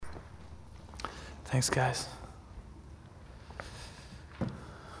Thanks, guys.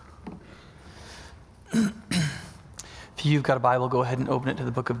 If you've got a Bible, go ahead and open it to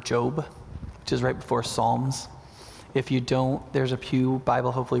the book of Job, which is right before Psalms. If you don't, there's a pew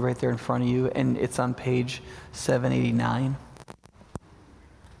Bible hopefully right there in front of you, and it's on page 789.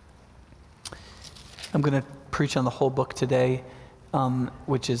 I'm going to preach on the whole book today,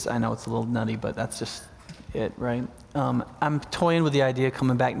 which is, I know it's a little nutty, but that's just it, right? I'm toying with the idea of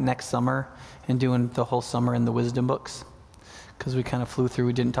coming back next summer and doing the whole summer in the wisdom books, because we kind of flew through.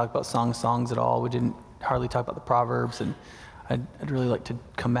 We didn't talk about songs at all. We didn't hardly talk about the Proverbs, and I'd really like to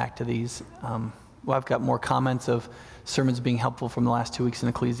come back to these. Well, I've got more comments of sermons being helpful from the last 2 weeks in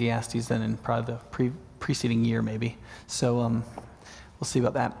Ecclesiastes than in probably the preceding year, maybe. So we'll see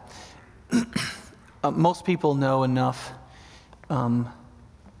about that. Most people know enough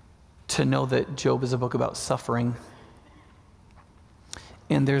to know that Job is a book about suffering.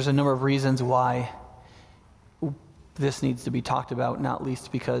 And there's a number of reasons why this needs to be talked about, not least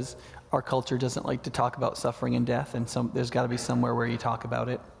because our culture doesn't like to talk about suffering and death, and there's got to be somewhere where you talk about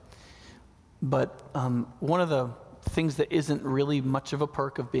it. But one of the things that isn't really much of a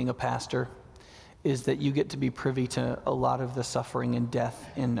perk of being a pastor is that you get to be privy to a lot of the suffering and death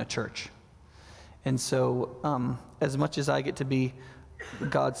in a church. And so as much as I get to be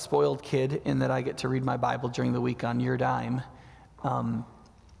God's spoiled kid in that I get to read my Bible during the week on your dime,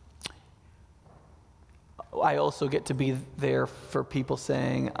 I also get to be there for people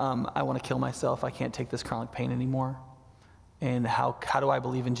saying, I want to kill myself. I can't take this chronic pain anymore. And how do I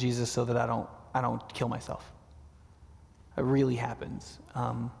believe in Jesus so that I don't kill myself? It really happens.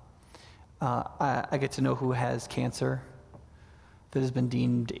 I get to know who has cancer that has been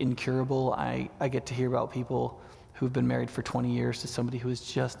deemed incurable. I get to hear about people who've been married for 20 years to somebody who is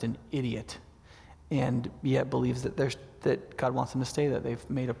just an idiot and yet believes that God wants them to stay, that they've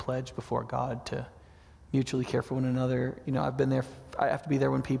made a pledge before God to mutually care for one another. You know, I've been there. I have to be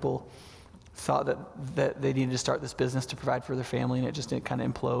there when people thought that they needed to start this business to provide for their family, and it kind of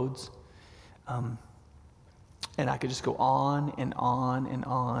implodes. And I could just go on and on and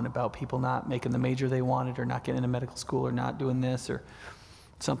on about people not making the major they wanted, or not getting into medical school, or not doing this, or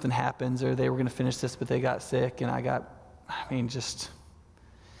something happens, or they were going to finish this but they got sick, and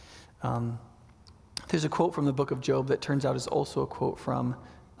there's a quote from the book of Job that turns out is also a quote from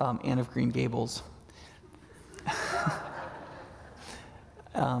Anne of Green Gables.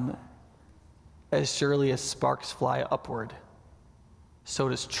 As surely as sparks fly upward, so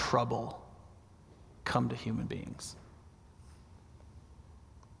does trouble come to human beings.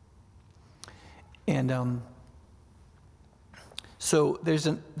 And so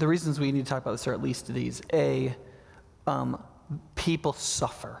the reasons we need to talk about this are at least these. People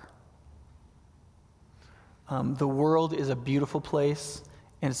suffer. The world is a beautiful place,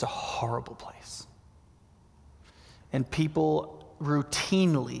 and it's a horrible place. And people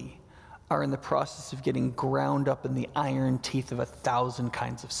routinely are in the process of getting ground up in the iron teeth of 1,000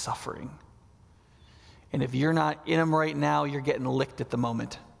 kinds of suffering. And if you're not in them right now, you're getting licked at the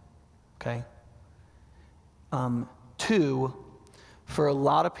moment. Okay? 2, for a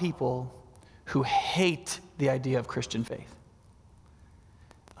lot of people who hate the idea of Christian faith,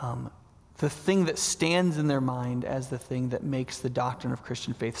 the thing that stands in their mind as the thing that makes the doctrine of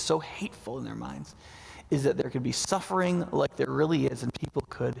Christian faith so hateful in their minds is that there could be suffering like there really is, and people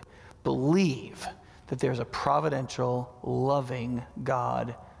could believe that there's a providential, loving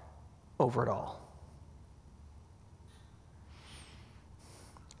God over it all.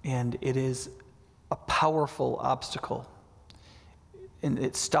 And it is a powerful obstacle, and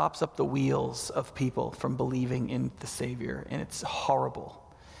it stops up the wheels of people from believing in the Savior, and it's horrible.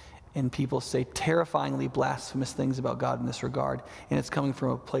 And people say terrifyingly blasphemous things about God in this regard, and it's coming from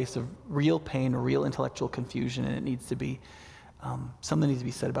a place of real pain, real intellectual confusion, and it needs to be, something needs to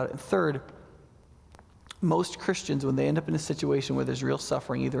be said about it. And 3rd, most Christians, when they end up in a situation where there's real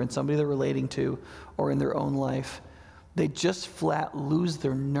suffering, either in somebody they're relating to or in their own life, they just flat lose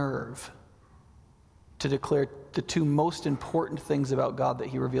their nerve to declare the 2 most important things about God that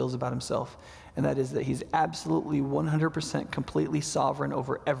he reveals about himself. And that is that he's absolutely 100% completely sovereign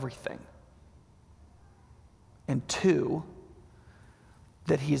over everything. And 2,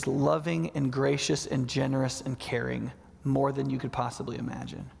 that he's loving and gracious and generous and caring more than you could possibly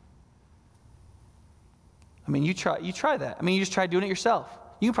imagine. I mean, you try that. I mean, you just try doing it yourself.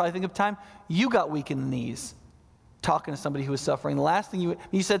 You can probably think of time you got weak in the knees talking to somebody who was suffering. The last thing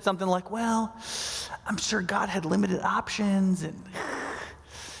you said something like, well, I'm sure God had limited options, and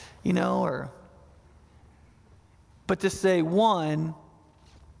but to say, 1,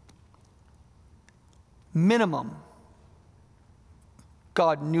 minimum,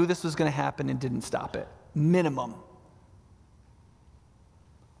 God knew this was going to happen and didn't stop it. Minimum.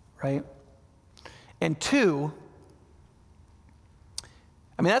 Right? And 2,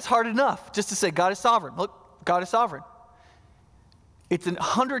 I mean, that's hard enough just to say God is sovereign. Look, God is sovereign. It's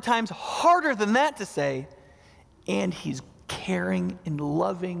 100 times harder than that to say, and he's caring and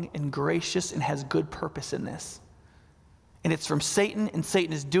loving and gracious and has good purpose in this. And it's from Satan, and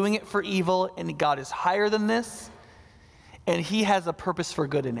Satan is doing it for evil, and God is higher than this, and he has a purpose for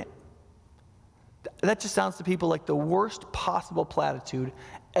good in it. That just sounds to people like the worst possible platitude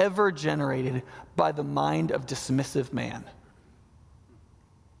ever generated by the mind of dismissive man.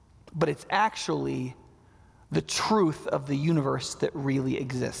 But it's actually the truth of the universe that really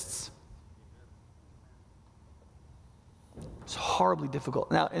exists. It's horribly difficult.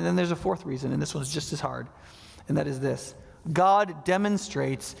 Now, and then there's a 4th reason, and this one's just as hard, and that is this. God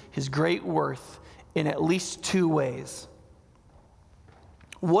demonstrates his great worth in at least 2 ways.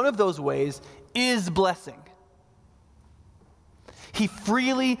 One of those ways is blessing. He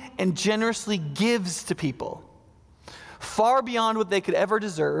freely and generously gives to people, far beyond what they could ever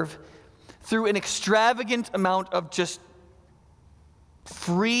deserve, through an extravagant amount of just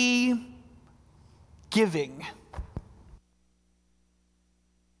free giving.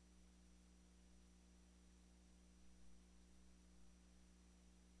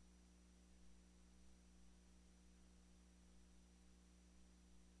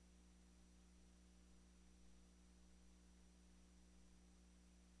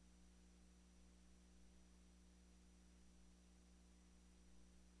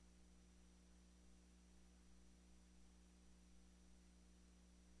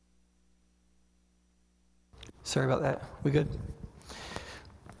 Sorry about that. We good?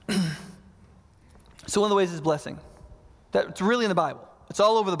 So one of the ways is blessing. That's really in the Bible. It's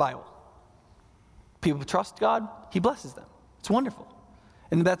all over the Bible. People trust God, he blesses them. It's wonderful.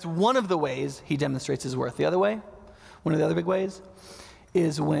 And that's one of the ways he demonstrates his worth. The other way, one of the other big ways,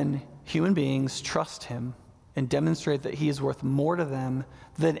 is when human beings trust him and demonstrate that he is worth more to them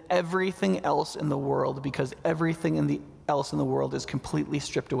than everything else in the world, because everything else in the world is completely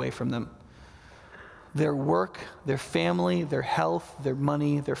stripped away from them. Their work, their family, their health, their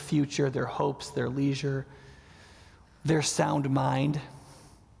money, their future, their hopes, their leisure, their sound mind.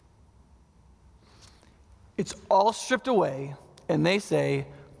 It's all stripped away, and they say,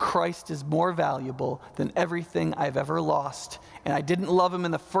 Christ is more valuable than everything I've ever lost. And I didn't love him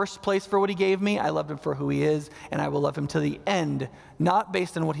in the first place for what he gave me. I loved him for who he is, and I will love him to the end, not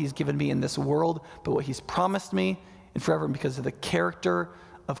based on what he's given me in this world, but what he's promised me and forever, because of the character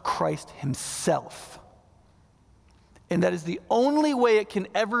of Christ himself. And that is the only way it can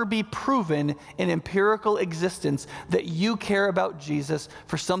ever be proven in empirical existence that you care about Jesus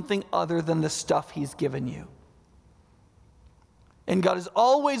for something other than the stuff he's given you. And God is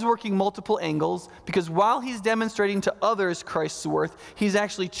always working multiple angles, because while he's demonstrating to others Christ's worth, he's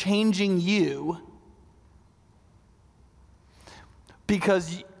actually changing you.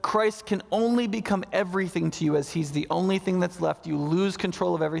 Because Christ can only become everything to you as he's the only thing that's left. You lose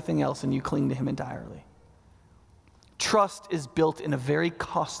control of everything else and you cling to him entirely. Trust is built in a very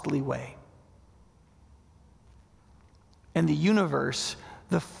costly way. And the universe,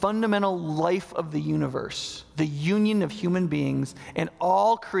 the fundamental life of the universe, the union of human beings and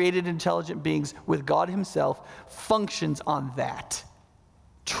all created intelligent beings with God himself, functions on that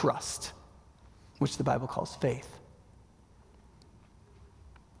trust, which the Bible calls faith.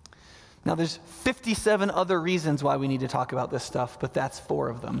 Now, there's 57 other reasons why we need to talk about this stuff, but that's 4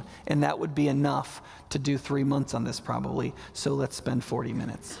 of them. And that would be enough to do 3 months on this probably. So let's spend 40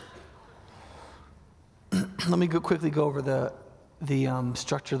 minutes. Let me quickly go over the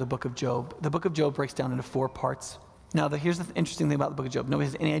structure of the book of Job. The book of Job breaks down into 4 parts. Now, here's the interesting thing about the book of Job. Nobody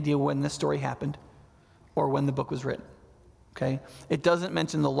has any idea when this story happened or when the book was written. Okay? It doesn't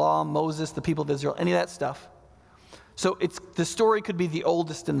mention the law, Moses, the people of Israel, any of that stuff. So the story could be the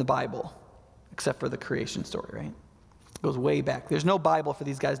oldest in the Bible, except for the creation story, right? It goes way back. There's no Bible for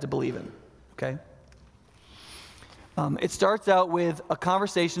these guys to believe in, okay? It starts out with a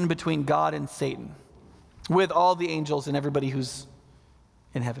conversation between God and Satan, with all the angels and everybody who's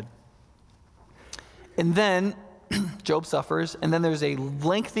in heaven. And then Job suffers, and then there's a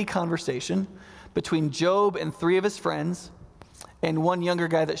lengthy conversation between Job and 3 of his friends and one younger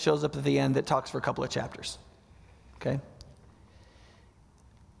guy that shows up at the end that talks for a couple of chapters. Okay?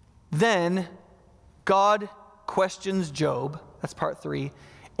 Then God questions Job. That's part 3.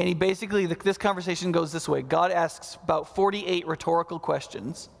 And he basically, this conversation goes this way. God asks about 48 rhetorical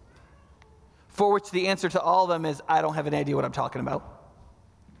questions, for which the answer to all of them is, I don't have an idea what I'm talking about.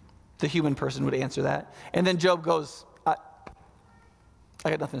 The human person would answer that. And then Job goes, I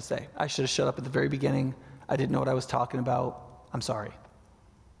got nothing to say. I should have shut up at the very beginning. I didn't know what I was talking about. I'm sorry.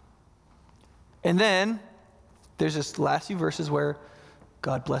 And then there's this last few verses where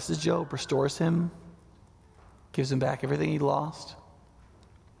God blesses Job, restores him, gives him back everything he lost.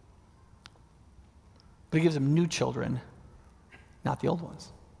 But he gives him new children, not the old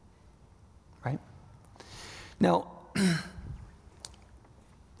ones. Right? Now,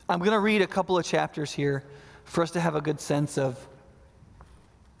 I'm going to read a couple of chapters here for us to have a good sense of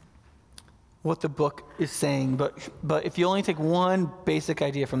what the book is saying. But if you only take one basic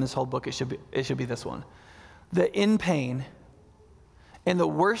idea from this whole book, it should be this one. That in pain, and the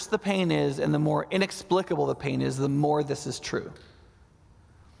worse the pain is and the more inexplicable the pain is, the more this is true.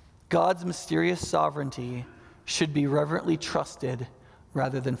 God's mysterious sovereignty should be reverently trusted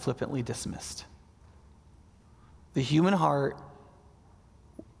rather than flippantly dismissed. The human heart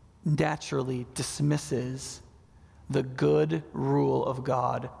naturally dismisses the good rule of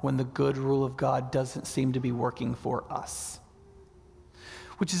God when the good rule of God doesn't seem to be working for us,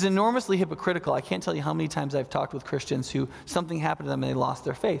 which is enormously hypocritical. I can't tell you how many times I've talked with Christians who something happened to them and they lost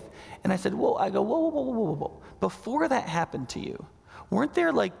their faith. And I said, whoa. Before that happened to you, weren't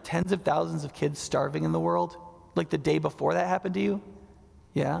there like tens of thousands of kids starving in the world? Like the day before that happened to you?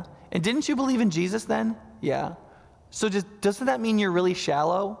 Yeah. And didn't you believe in Jesus then? Yeah. So doesn't that mean you're really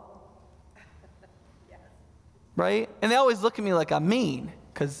shallow? Right? And they always look at me like I'm mean,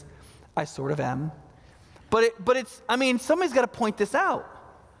 because I sort of am. But it's, I mean, somebody's got to point this out.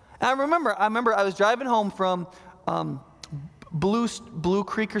 And I remember I was driving home from Blue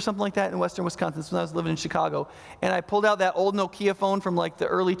Creek or something like that in western Wisconsin when I was living in Chicago. And I pulled out that old Nokia phone from like the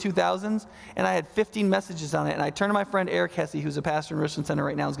early 2000s, and I had 15 messages on it. And I turned to my friend Eric Hesse, who's a pastor in Richland Center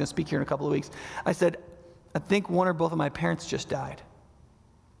right now, who's going to speak here in a couple of weeks. I said, I think one or both of my parents just died.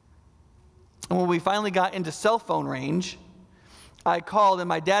 And when we finally got into cell phone range, I called, and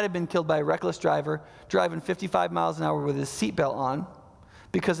my dad had been killed by a reckless driver driving 55 miles an hour with his seatbelt on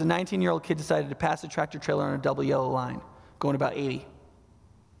because a 19-year-old kid decided to pass a tractor trailer on a double yellow line, going about 80.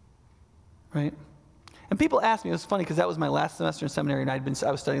 Right? And people asked me, it was funny because that was my last semester in seminary, and I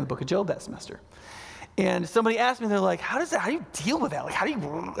was studying the book of Job that semester. And somebody asked me, they're like, how do you deal with that? Like, how do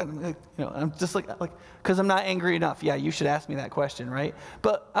you, I'm just like, because I'm not angry enough. Yeah, you should ask me that question, right?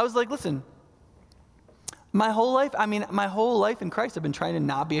 But I was like, listen, my whole life in Christ, I've been trying to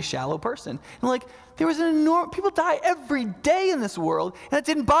not be a shallow person. And like, there was people die every day in this world, and it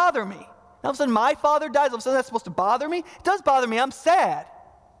didn't bother me. And all of a sudden, my father dies. All of a sudden, that's supposed to bother me? It does bother me. I'm sad.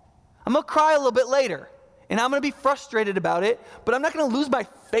 I'm going to cry a little bit later, and I'm going to be frustrated about it, but I'm not going to lose my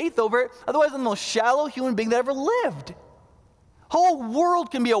faith over it. Otherwise, I'm the most shallow human being that ever lived. Whole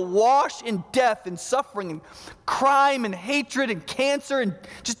world can be awash in death and suffering and crime and hatred and cancer and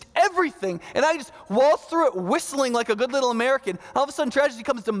just everything. And I just waltz through it whistling like a good little American. All of a sudden, tragedy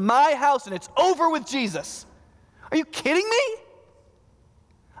comes to my house and it's over with Jesus. Are you kidding me?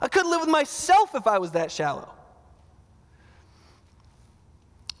 I couldn't live with myself if I was that shallow.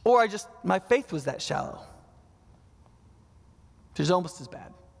 Or my faith was that shallow. Which is almost as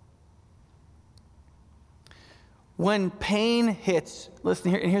bad. When pain hits,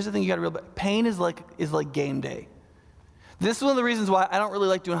 listen here, and here's the thing you got to realize: pain is like game day. This is one of the reasons why I don't really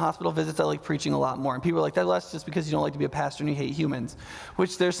like doing hospital visits. I like preaching a lot more. And people are like, that's just because you don't like to be a pastor and you hate humans.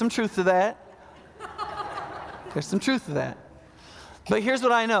 Which there's some truth to that. There's some truth to that. But here's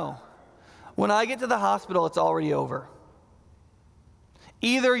what I know. When I get to the hospital, it's already over.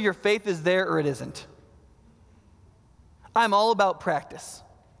 Either your faith is there or it isn't. I'm all about practice.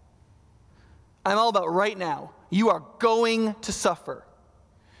 I'm all about right now. You are going to suffer.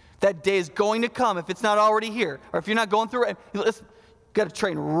 That day is going to come if it's not already here. Or if you're not going through it, listen, you got to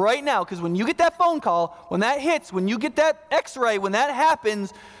train right now, because when you get that phone call, when that hits, when you get that x-ray, when that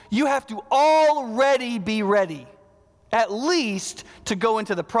happens, you have to already be ready, at least to go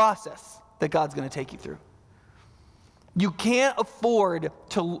into the process that God's going to take you through. You can't afford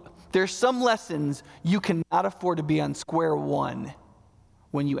to, there's some lessons you cannot afford to be on square one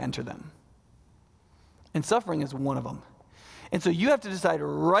when you enter them. And suffering is one of them. And so you have to decide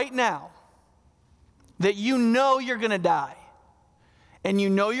right now that you know you're going to die. And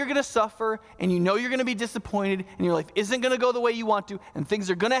you know you're going to suffer, and you know you're going to be disappointed, and your life isn't going to go the way you want to, and things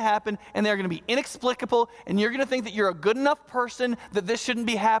are going to happen, and they're going to be inexplicable, and you're going to think that you're a good enough person that this shouldn't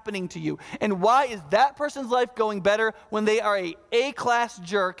be happening to you. And why is that person's life going better when they are a A-class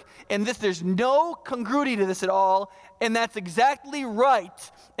jerk, and there's no congruity to this at all, and that's exactly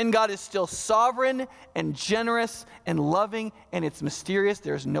right, and God is still sovereign and generous and loving, and it's mysterious.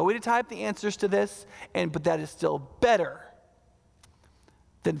 There's no way to type the answers to this, but that is still better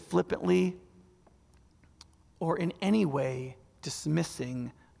than flippantly or in any way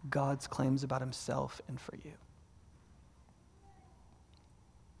dismissing God's claims about himself and for you.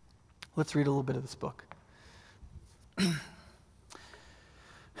 Let's read a little bit of this book.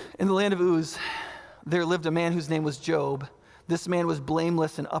 In the land of Uz, there lived a man whose name was Job. This man was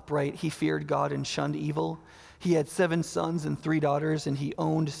blameless and upright. He feared God and shunned evil. He had 7 sons and 3 daughters, and he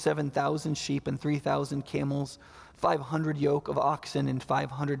owned 7,000 sheep and 3,000 camels, 500 yoke of oxen and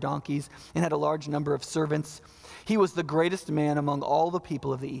 500 donkeys, and had a large number of servants. He was the greatest man among all the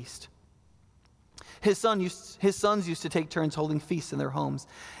people of the East. His sons used to take turns holding feasts in their homes,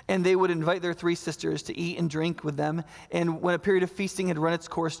 and they would invite their 3 sisters to eat and drink with them. And when a period of feasting had run its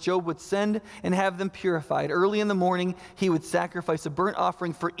course, Job would send and have them purified. Early in the morning, he would sacrifice a burnt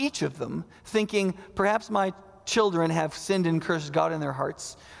offering for each of them, thinking, perhaps my children have sinned and cursed God in their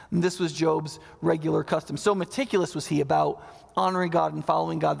hearts. And this was Job's regular custom. So meticulous was he about honoring God and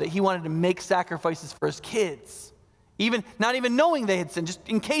following God that he wanted to make sacrifices for his kids, not even knowing they had sinned, just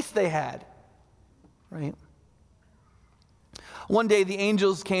in case they had. Right? One day the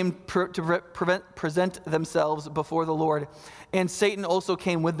angels came to present themselves before the Lord, and Satan also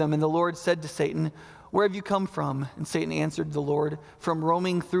came with them. And the Lord said to Satan, "Where have you come from?" And Satan answered the Lord, "From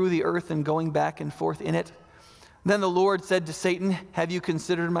roaming through the earth and going back and forth in it." Then the Lord said to Satan, "Have you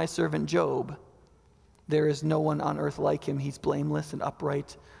considered my servant Job? There is no one on earth like him. He's blameless and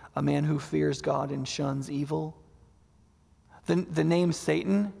upright, a man who fears God and shuns evil." The name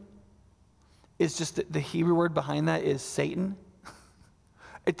Satan is just the Hebrew word behind that is Satan.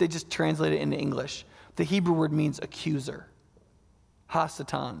 They just translate it into English. The Hebrew word means accuser.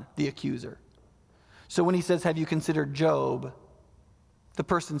 Ha-satan, the accuser. So when he says, "Have you considered Job?" the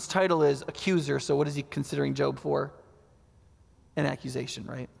person's title is accuser, so what is he considering Job for? An accusation,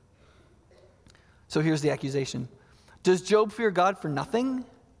 right? So here's the accusation. "Does Job fear God for nothing?"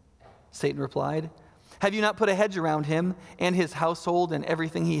 Satan replied. "Have you not put a hedge around him and his household and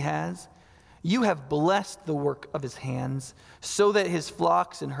everything he has? You have blessed the work of his hands, so that his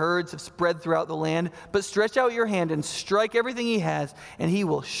flocks and herds have spread throughout the land. But stretch out your hand and strike everything he has, and he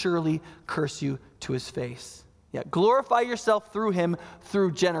will surely curse you to his face. Yeah, glorify yourself through him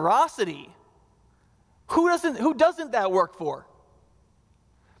through generosity." Who doesn't that work for?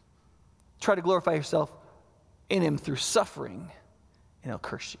 Try to glorify yourself in him through suffering, and he'll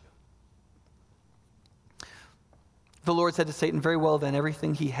curse you. The Lord said to Satan, "Very well then,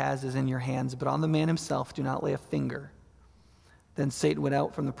 everything he has is in your hands, but on the man himself do not lay a finger." Then Satan went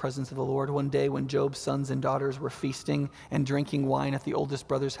out from the presence of the Lord. One day when Job's sons and daughters were feasting and drinking wine at the oldest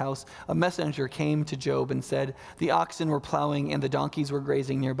brother's house, a messenger came to Job and said, "The oxen were plowing and the donkeys were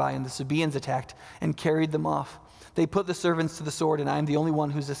grazing nearby, and the Sabaeans attacked and carried them off. They put the servants to the sword, and I am the only one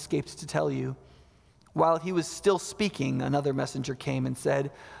who's escaped to tell you." While he was still speaking, another messenger came and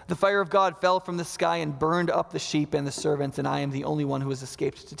said, "The fire of God fell from the sky and burned up the sheep and the servants, and I am the only one who has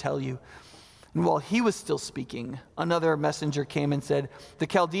escaped to tell you." And while he was still speaking, another messenger came and said, "The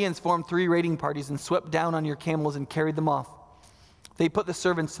Chaldeans formed 3 raiding parties and swept down on your camels and carried them off. They put the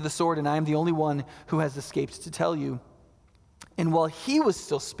servants to the sword, and I am the only one who has escaped to tell you." And while he was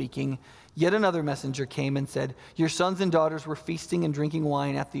still speaking, yet another messenger came and said, "Your sons and daughters were feasting and drinking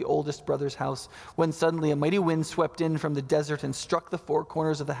wine at the oldest brother's house, when suddenly a mighty wind swept in from the desert and struck the 4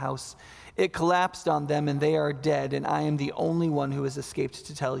 corners of the house. It collapsed on them, and they are dead, and I am the only one who has escaped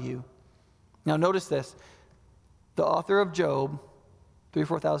to tell you." Now notice this. The author of Job, 3,000 or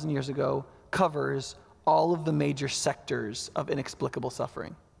 4,000 years ago, covers all of the major sectors of inexplicable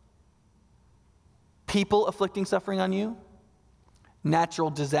suffering. People afflicting suffering on you, natural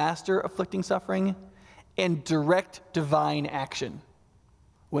disaster afflicting suffering, and direct divine action.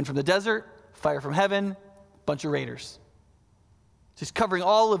 Wind from the desert, fire from heaven, bunch of raiders. He's covering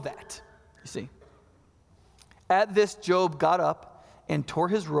all of that, you see. At this, Job got up and tore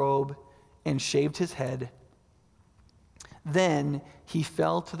his robe and shaved his head. Then he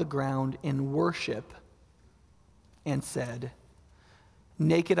fell to the ground in worship and said,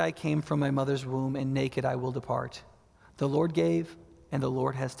 "Naked I came from my mother's womb, and naked I will depart. The Lord gave, and the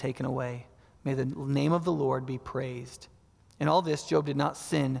Lord has taken away. May the name of the Lord be praised." In all this, Job did not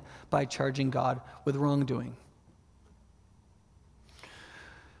sin by charging God with wrongdoing.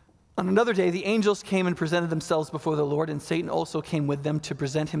 On another day, the angels came and presented themselves before the Lord, and Satan also came with them to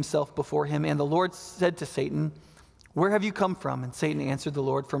present himself before him. And the Lord said to Satan, "Where have you come from?" And Satan answered the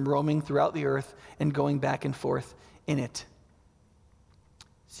Lord, "From roaming throughout the earth and going back and forth in it."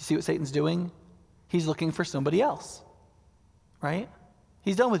 So you see what Satan's doing? He's looking for somebody else, right?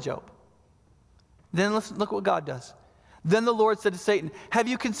 He's done with Job. Then let's look what God does. Then the Lord said to Satan, "Have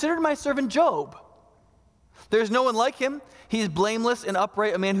you considered my servant Job? There's no one like him. He is blameless and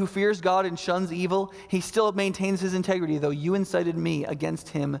upright, a man who fears God and shuns evil. He still maintains his integrity, though you incited me against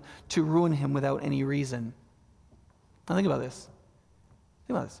him to ruin him without any reason. Now think about this.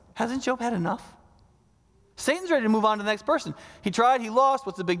 Think about this. Hasn't Job had enough? Satan's ready to move on to the next person. He tried, he lost.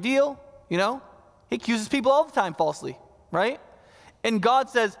 What's the big deal? You know? He accuses people all the time falsely, right? And God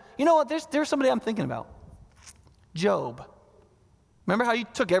says, you know what? There's somebody I'm thinking about. Job. Remember how you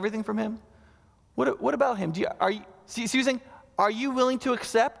took everything from him? What about him? Are you willing to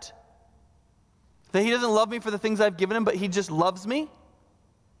accept that he doesn't love me for the things I've given him, but he just loves me?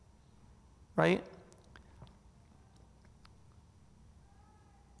 Right?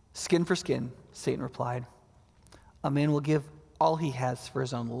 Skin for skin, Satan replied. A man will give all he has for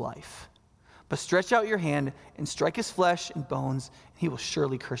his own life. But stretch out your hand and strike his flesh and bones, and he will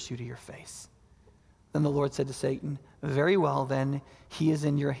surely curse you to your face. Then the Lord said to Satan, very well, then, he is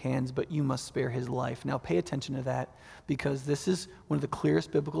in your hands, but you must spare his life. Now pay attention to that, because this is one of the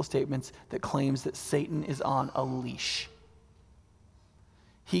clearest biblical statements that claims that Satan is on a leash.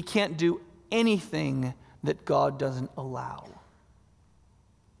 He can't do anything that God doesn't allow,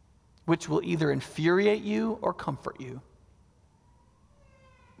 which will either infuriate you or comfort you.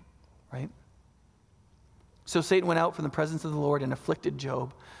 Right? So Satan went out from the presence of the Lord and afflicted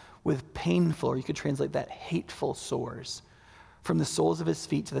Job with painful, or you could translate that, hateful sores from the soles of his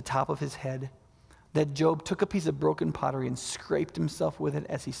feet to the top of his head. That Job took a piece of broken pottery and scraped himself with it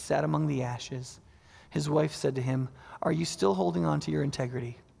as he sat among the ashes. His wife said to him, are you still holding on to your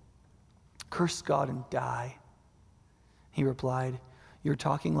integrity? Curse God and die. He replied, you're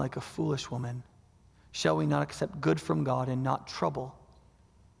talking like a foolish woman. Shall we not accept good from God and not trouble?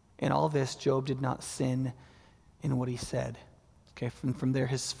 In all this, Job did not sin in what he said. Okay, from there,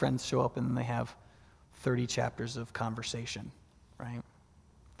 his friends show up and then they have 30 chapters of conversation, right?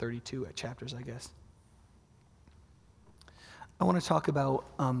 32 chapters, I guess. I want to talk about,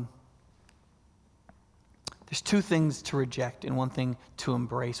 there's two things to reject and one thing to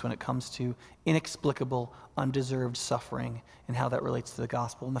embrace when it comes to inexplicable, undeserved suffering and how that relates to the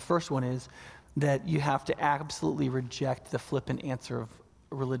gospel. And the first one is that you have to absolutely reject the flippant answer of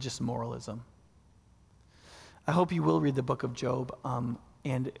religious moralism. I hope you will read the book of Job,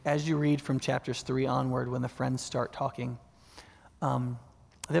 and as you read from chapters 3 onward, when the friends start talking,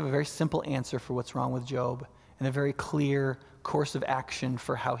 they have a very simple answer for what's wrong with Job and a very clear course of action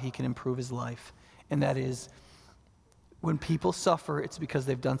for how he can improve his life. And that is, when people suffer, it's because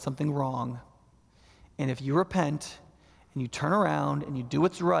they've done something wrong. And if you repent and you turn around and you do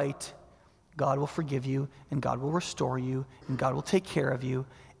what's right, God will forgive you and God will restore you and God will take care of you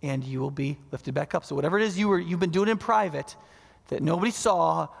and you will be lifted back up. So whatever it is you've been doing in private that nobody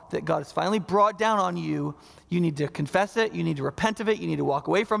saw, that God has finally brought down on you, you need to confess it, you need to repent of it, you need to walk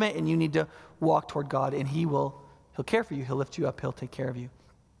away from it, and you need to walk toward God, and He'll care for you, He'll lift you up, He'll take care of you.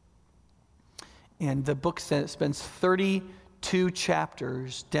 And the book spends 32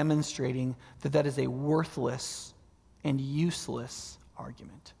 chapters demonstrating that that is a worthless and useless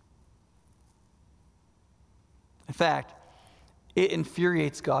argument. In fact, it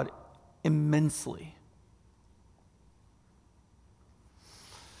infuriates God immensely.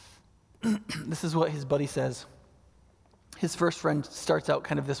 This is what his buddy says. His first friend starts out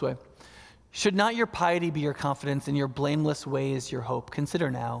kind of this way. Should not your piety be your confidence and your blameless ways your hope?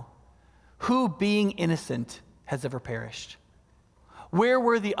 Consider now, who being innocent has ever perished? Where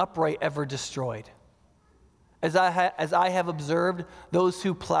were the upright ever destroyed? As I have observed, those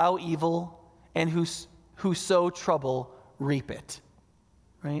who plow evil and who sow trouble reap it.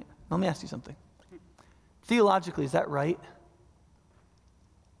 Right? Let me ask you something. Theologically, is that right?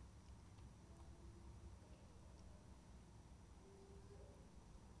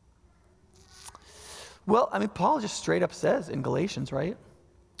 Well, I mean, Paul just straight up says in Galatians, right?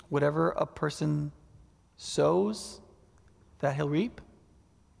 Whatever a person sows, that he'll reap.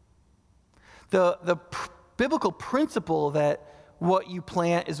 The biblical principle that what you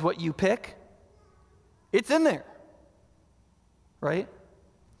plant is what you pick, it's in there, right?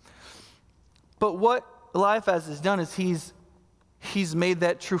 But what Eliphaz has done is he's made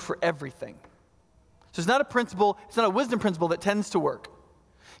that true for everything. So it's not a principle, it's not a wisdom principle that tends to work.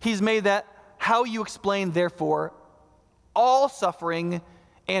 He's made that how you explain, therefore, all suffering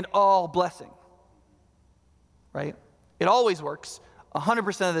and all blessing. Right? It always works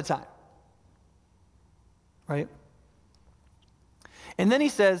 100% of the time. Right? And then he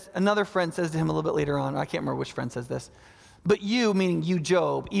says, another friend says to him a little bit later on, I can't remember which friend says this, but you, meaning you,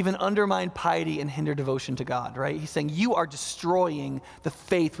 Job, even undermine piety and hinder devotion to God, right? He's saying you are destroying the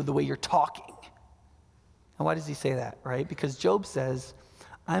faith with the way you're talking. And why does he say that, right? Because Job says,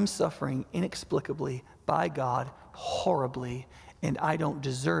 I'm suffering inexplicably by God, horribly, and I don't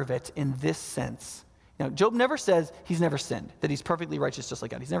deserve it in this sense. Now, Job never says he's never sinned, that he's perfectly righteous just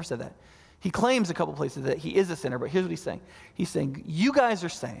like God. He's never said that. He claims a couple places that he is a sinner, but here's what he's saying. He's saying, you guys are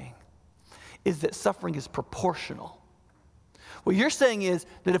saying is that suffering is proportional. What you're saying is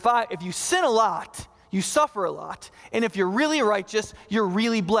that if you sin a lot, you suffer a lot, and if you're really righteous, you're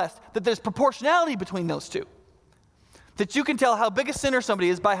really blessed, that there's proportionality between those two. That you can tell how big a sinner somebody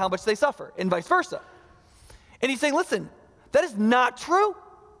is by how much they suffer, and vice versa. And he's saying, listen, that is not true.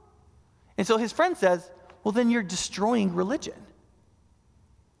 And so his friend says, well, then you're destroying religion.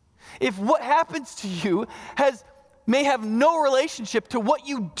 If what happens to you may have no relationship to what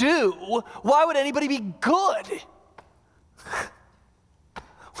you do, why would anybody be good?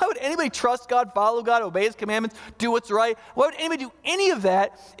 Why would anybody trust God, follow God, obey his commandments, do what's right? Why would anybody do any of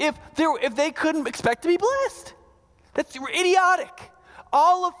that if they couldn't expect to be blessed? That's idiotic.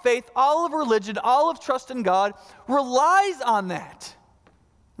 All of faith, all of religion, all of trust in God relies on that,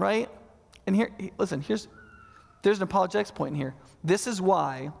 right? And here, listen, there's an apologetics point in here. This is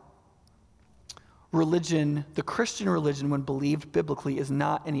why religion, the Christian religion, when believed biblically, is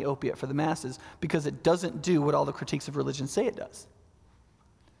not any opiate for the masses, because it doesn't do what all the critiques of religion say it does.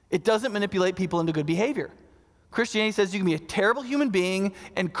 It doesn't manipulate people into good behavior. Christianity says you can be a terrible human being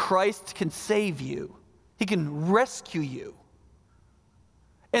and Christ can save you. He can rescue you.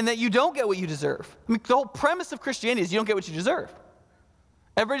 And that you don't get what you deserve. I mean, the whole premise of Christianity is you don't get what you deserve.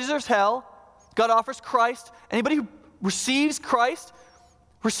 Everybody deserves hell. God offers Christ. Anybody who receives Christ's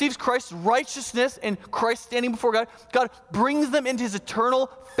righteousness and Christ standing before God, God brings them into his eternal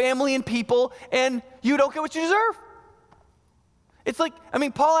family and people, and you don't get what you deserve. It's like,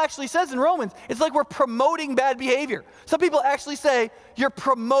 Paul actually says in Romans, it's like we're promoting bad behavior. Some people actually say, you're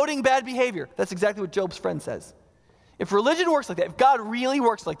promoting bad behavior. That's exactly what Job's friend says. If religion works like that, if God really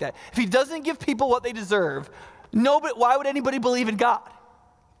works like that, if he doesn't give people what they deserve, why would anybody believe in God?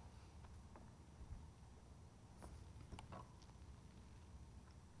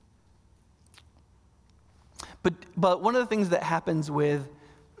 But one of the things that happens with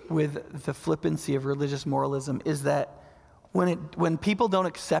the flippancy of religious moralism is that when people don't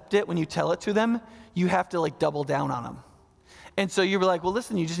accept it, when you tell it to them, you have to double down on them. And so you're like, well,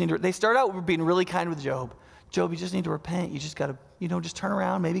 listen, you just need to, they start out being really kind with Job. Job, you just need to repent. You just got to, just turn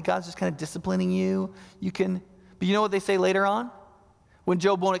around. Maybe God's just kind of disciplining you. But you know what they say later on? When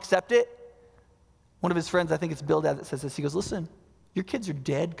Job won't accept it? One of his friends, I think it's Bildad, that says this. He goes, listen, your kids are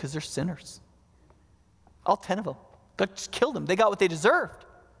dead because they're sinners. All 10 of them. God just killed them. They got what they deserved.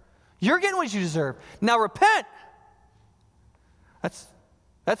 You're getting what you deserve. Now repent.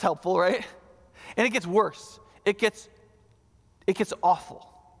 That's helpful, right? And it gets worse. It gets awful,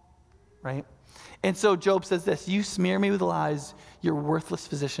 right? And so Job says this, you smear me with lies, you're worthless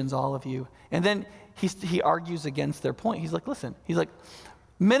physicians, all of you. And then he argues against their point. He's like, listen,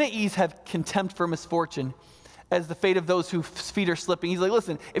 men at ease have contempt for misfortune as the fate of those whose feet are slipping. He's like,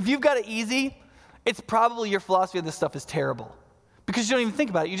 listen, if you've got it easy, it's probably your philosophy of this stuff is terrible. Because you don't even think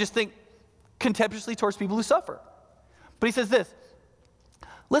about it. You just think contemptuously towards people who suffer. But he says this,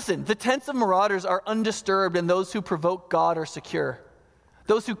 listen, the tents of marauders are undisturbed, and those who provoke God are secure.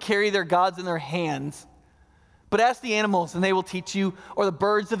 Those who carry their gods in their hands. But ask the animals, and they will teach you, or the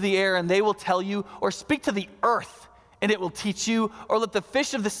birds of the air, and they will tell you, or speak to the earth, and it will teach you, or let the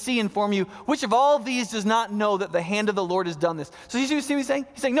fish of the sea inform you. Which of all these does not know that the hand of the Lord has done this? So you see what he's saying?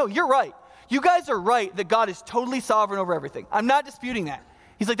 He's saying, no, you're right. You guys are right that God is totally sovereign over everything. I'm not disputing that.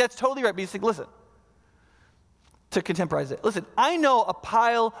 He's like, that's totally right. But he's like, listen, to contemporize it. Listen, I know a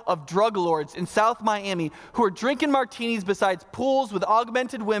pile of drug lords in South Miami who are drinking martinis beside pools with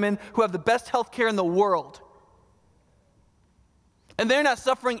augmented women who have the best health care in the world. And they're not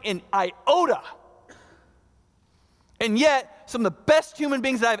suffering an iota. And yet, some of the best human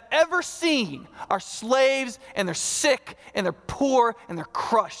beings that I've ever seen are slaves, and they're sick, and they're poor, and they're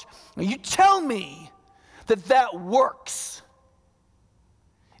crushed. Now, you tell me that works.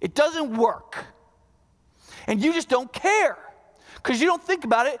 It doesn't work. And you just don't care. Because you don't think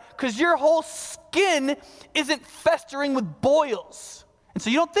about it, because your whole skin isn't festering with boils. And so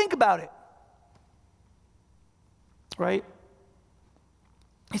you don't think about it. Right?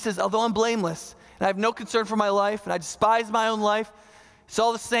 He says, although I'm blameless, and I have no concern for my life, and I despise my own life, it's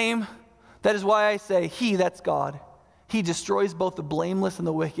all the same. That is why I say, that's God. He destroys both the blameless and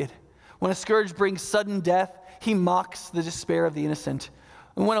the wicked. When a scourge brings sudden death, he mocks the despair of the innocent.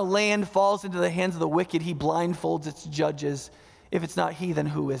 And when a land falls into the hands of the wicked, he blindfolds its judges. If it's not he, then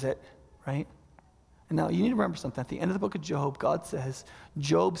who is it? Right? And now you need to remember something. At the end of the book of Job, God says,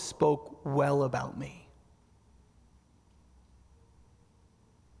 Job spoke well about me.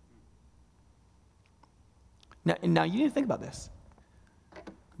 Now you need to think about this.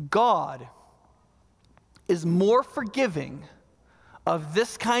 God is more forgiving of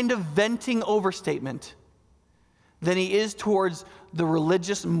this kind of venting overstatement than he is towards the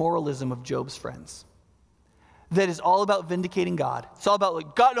religious moralism of Job's friends. That is all about vindicating God. It's all about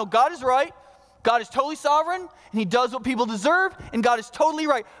like, God is right. God is totally sovereign, and he does what people deserve, and God is totally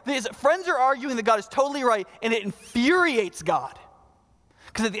right. His friends are arguing that God is totally right, and it infuriates God.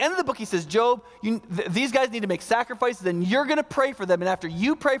 Because at the end of the book, he says, Job, these guys need to make sacrifices, and you're going to pray for them, and after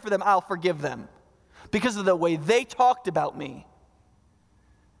you pray for them, I'll forgive them because of the way they talked about me.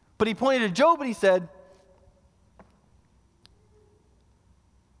 But he pointed to Job, and he said,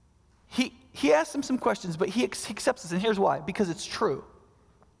 he asked him some questions, but he accepts this, and here's why. Because it's true.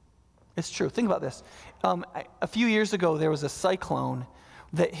 It's true. Think about this. A few years ago, there was a cyclone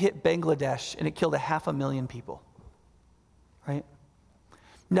that hit Bangladesh, and it killed 500,000 people. Right?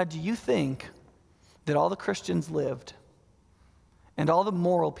 Now, do you think that all the Christians lived, and all the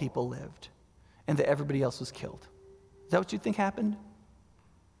moral people lived, and that everybody else was killed? Is that what you think happened?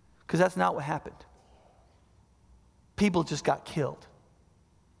 Because that's not what happened. People just got killed.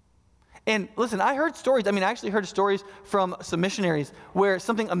 And listen, I actually heard stories from some missionaries where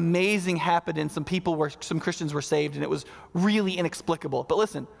something amazing happened and some Christians were saved, and it was really inexplicable. But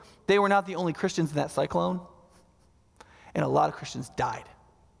listen, they were not the only Christians in that cyclone, and a lot of Christians died.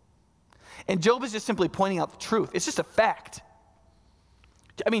 And Job is just simply pointing out the truth. It's just a fact.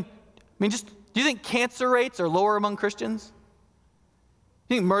 Do you think cancer rates are lower among Christians?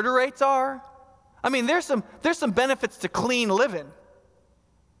 Do you think murder rates are? There's some benefits to clean living.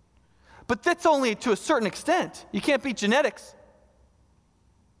 But that's only to a certain extent. You can't beat genetics.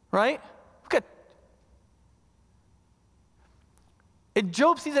 Right? And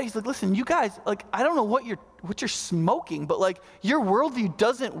Job sees that, he's like, listen, you guys, like, I don't know what you're smoking, but like your worldview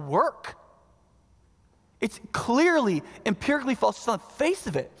doesn't work. It's clearly empirically false just on the face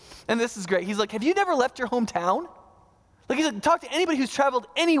of it. And this is great. He's like, have you never left your hometown? Like, he's like, talk to anybody who's traveled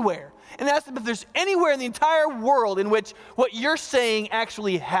anywhere and ask them if there's anywhere in the entire world in which what you're saying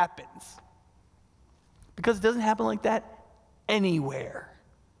actually happens. Because it doesn't happen like that anywhere.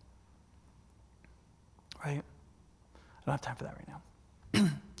 Right? I don't have time for that right now.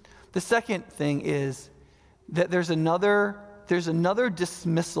 The second thing is that there's another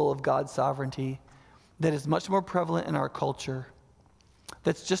dismissal of God's sovereignty that is much more prevalent in our culture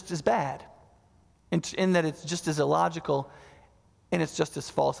that's just as bad, in that it's just as illogical and it's just as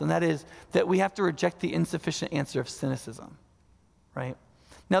false, and that is that we have to reject the insufficient answer of cynicism, right?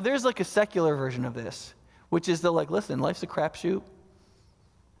 Now, there's like a secular version of this, which is listen, life's a crapshoot.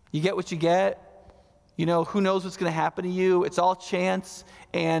 You get what you get. Who knows what's going to happen to you? It's all chance,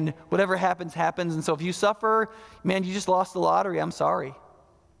 and whatever happens, happens. And so if you suffer, man, you just lost the lottery. I'm sorry.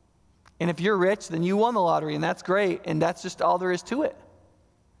 And if you're rich, then you won the lottery, and that's great, and that's just all there is to it.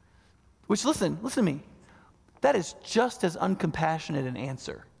 Which, listen to me. That is just as uncompassionate an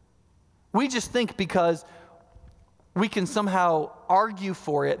answer. We just think because we can somehow argue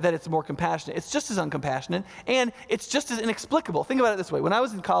for it that it's more compassionate. It's just as uncompassionate, and it's just as inexplicable. Think about it this way. When I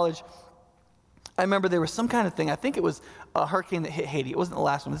was in college, I remember there was some kind of thing. I think it was a hurricane that hit Haiti. It wasn't the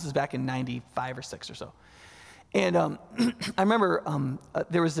last one. This was back in 95 or 6 or so. And I remember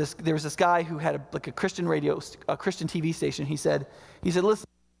there was this guy who had a Christian a Christian TV station. He said, listen.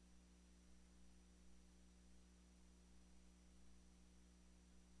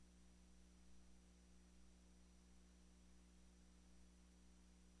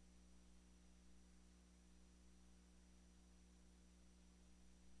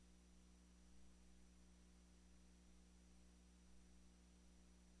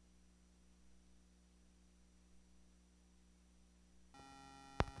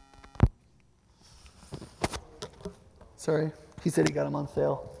 Sorry, he said he got them on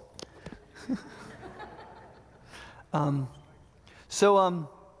sale. So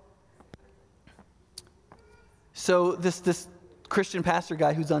this Christian pastor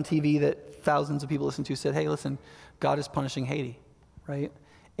guy who's on TV that thousands of people listen to said, hey, listen, God is punishing Haiti, right?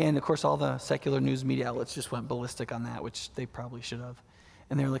 And of course, all the secular news media outlets just went ballistic on that, which they probably should have.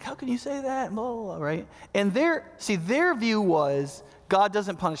 And they were like, how can you say that? Blah, blah, blah, right? And their view was God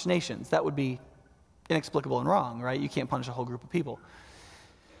doesn't punish nations. That would be inexplicable and wrong, right? You can't punish a whole group of people.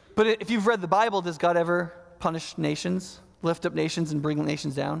 But if you've read the Bible, does God ever punish nations, lift up nations and bring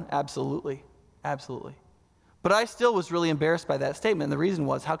nations down? Absolutely. Absolutely. But I still was really embarrassed by that statement. And the reason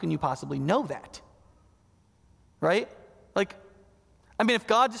was, how can you possibly know that? Right? If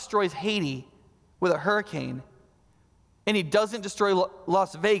God destroys Haiti with a hurricane and he doesn't destroy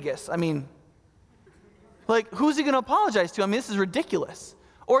Las Vegas, who's he going to apologize to? This is ridiculous.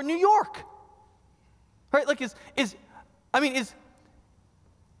 Or New York. Right? Like is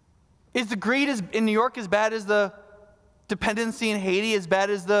the greed in New York as bad as the dependency in Haiti, as bad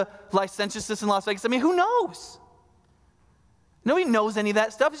as the licentiousness in Las Vegas? I mean, who knows? Nobody knows any of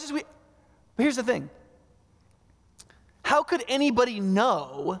that stuff. It's just But here's the thing. How could anybody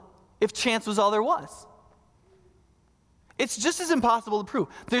know if chance was all there was? It's just as impossible to prove.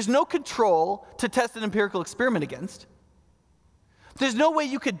 There's no control to test an empirical experiment against. There's no way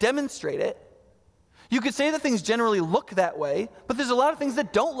you could demonstrate it. You could say that things generally look that way, but there's a lot of things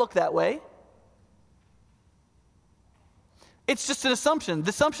that don't look that way. It's just an assumption. The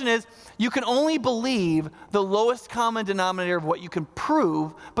assumption is you can only believe the lowest common denominator of what you can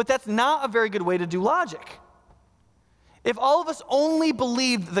prove, but that's not a very good way to do logic. If all of us only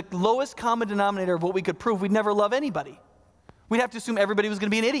believed the lowest common denominator of what we could prove, we'd never love anybody. We'd have to assume everybody was going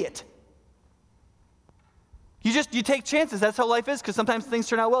to be an idiot. You take chances. That's how life is, because sometimes things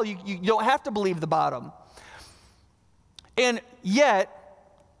turn out well. You don't have to believe the bottom. And yet,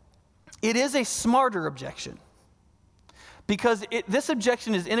 it is a smarter objection, because this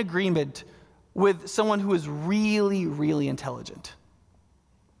objection is in agreement with someone who is really, really intelligent,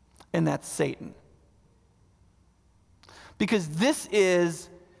 and that's Satan. Because this is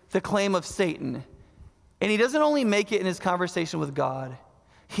the claim of Satan, and he doesn't only make it in his conversation with God,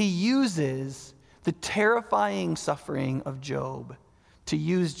 he uses the terrifying suffering of Job to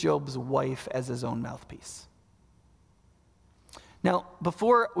use Job's wife as his own mouthpiece. Now,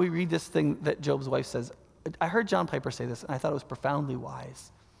 before we read this thing that Job's wife says, I heard John Piper say this, and I thought it was profoundly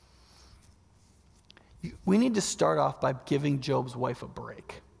wise. We need to start off by giving Job's wife a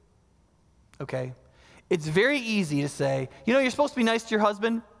break, okay? It's very easy to say, you're supposed to be nice to your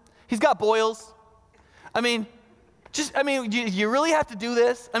husband. He's got boils. Do you really have to do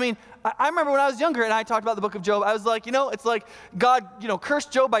this? I remember when I was younger and I talked about the book of Job, I was like, it's like God,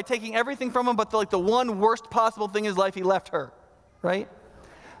 cursed Job by taking everything from him, but the one worst possible thing in his life, he left her, right?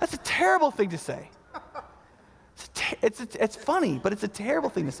 That's a terrible thing to say. It's funny, but it's a terrible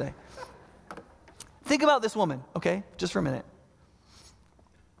thing to say. Think about this woman, okay, just for a minute.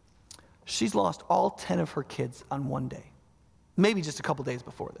 She's lost all 10 of her kids on one day. Maybe just a couple days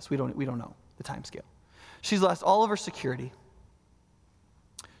before this. We don't know the time scale. She's lost all of her security.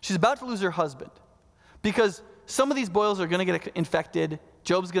 She's about to lose her husband because some of these boils are going to get infected.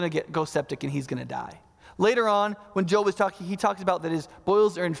 Job's going to go septic and he's going to die. Later on, when Job is talking, he talks about that his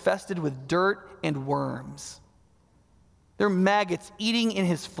boils are infested with dirt and worms. There are maggots eating in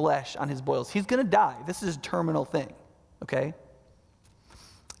his flesh on his boils. He's going to die. This is a terminal thing, okay?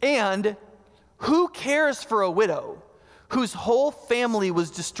 And who cares for a widow whose whole family was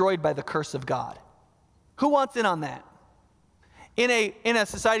destroyed by the curse of God? Who wants in on that? In a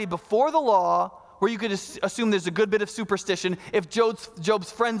society before the law, where you could assume there's a good bit of superstition, if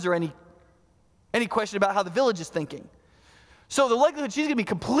Job's friends are any question about how the village is thinking. So the likelihood she's going to be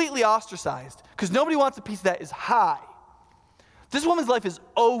completely ostracized, because nobody wants a piece of that, is high. This woman's life is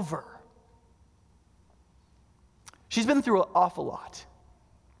over. She's been through an awful lot.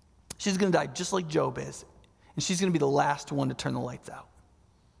 She's going to die just like Job is, and she's going to be the last one to turn the lights out.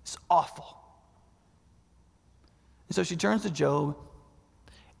 It's awful. And so she turns to Job,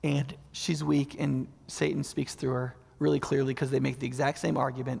 and she's weak, and Satan speaks through her really clearly because they make the exact same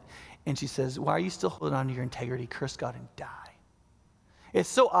argument, and she says, why are you still holding on to your integrity? Curse God and die. It's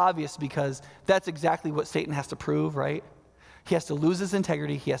so obvious because that's exactly what Satan has to prove, right? He has to lose his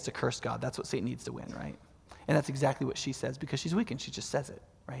integrity. He has to curse God. That's what Satan needs to win, right? And that's exactly what she says because she's weak and she just says it,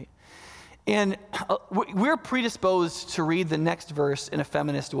 right? And we're predisposed to read the next verse in a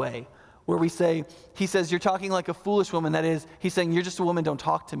feminist way, where he says, you're talking like a foolish woman. That is, he's saying, you're just a woman, don't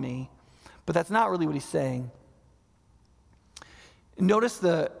talk to me. But that's not really what he's saying. Notice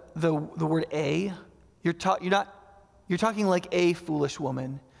the word a. You're talking like a foolish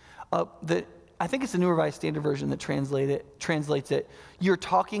woman. I think it's the New Revised Standard Version that translates it. You're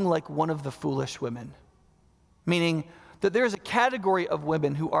talking like one of the foolish women. Meaning that there's a category of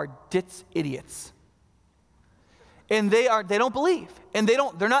women who are ditz idiots. And they don't believe. And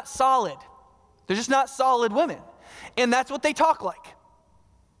they're not solid. They're just not solid women. And that's what they talk like.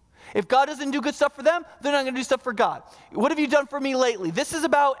 If God doesn't do good stuff for them, they're not going to do stuff for God. What have you done for me lately? This is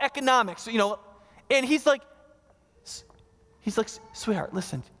about economics, And he's like, sweetheart,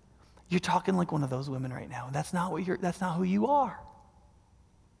 listen, you're talking like one of those women right now. And that's not who you are.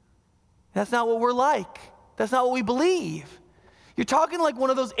 That's not what we're like. That's not what we believe. You're talking like one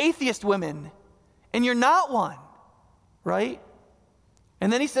of those atheist women, and you're not one, right?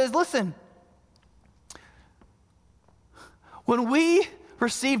 And then he says, listen, when we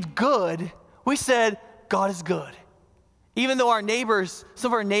received good, we said, God is good. Even though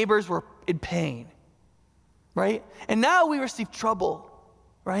some of our neighbors were in pain. right? And now we receive trouble,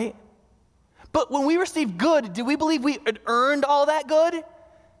 right? But when we receive good, do we believe we had earned all that good?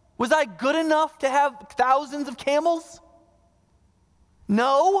 Was I good enough to have thousands of camels?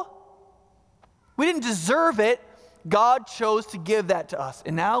 No. We didn't deserve it. God chose to give that to us.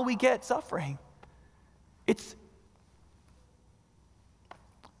 And now we get suffering.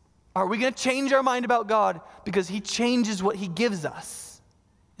 Are we going to change our mind about God because he changes what he gives us?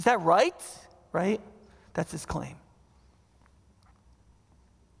 Is that right? Right? That's his claim.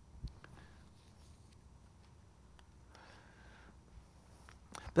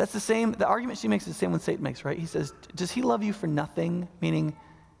 But that's the argument she makes is the same one Satan makes, right? He says, does he love you for nothing? Meaning,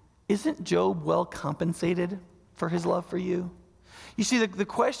 isn't Job well compensated for his love for you? You see, the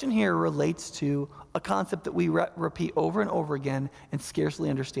question here relates to a concept that we repeat over and over again and scarcely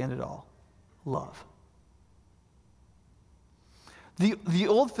understand at all. Love. The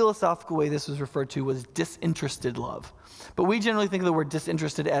old philosophical way this was referred to was disinterested love. But we generally think of the word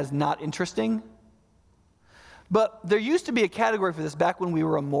disinterested as not interesting. But there used to be a category for this back when we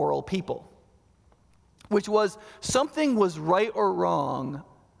were a moral people, which was something was right or wrong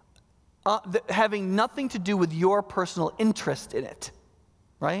having nothing to do with your personal interest in it,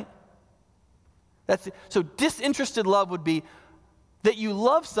 right? So disinterested love would be that you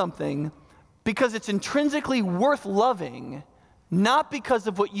love something because it's intrinsically worth loving, not because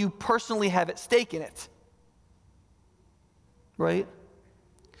of what you personally have at stake in it, right?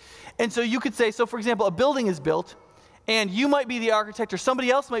 And so you could say, so for example, a building is built, and you might be the architect or somebody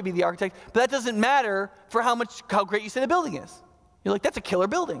else might be the architect, but that doesn't matter for how great you say the building is. You're like, that's a killer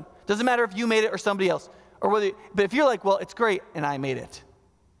building. Doesn't matter if you made it or somebody else. But if you're like, well, it's great, and I made it.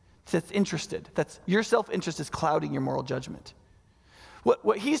 That's interested. Your self-interest is clouding your moral judgment.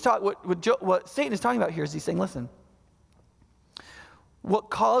 What Satan is talking about here is he's saying, listen, what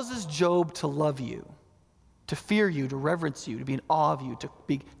causes Job to love you, to fear you, to reverence you, to be in awe of you, to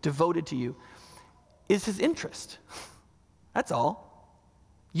be devoted to you, is his interest. That's all.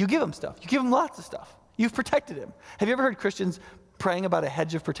 You give him stuff. You give him lots of stuff. You've protected him. Have you ever heard Christians praying about a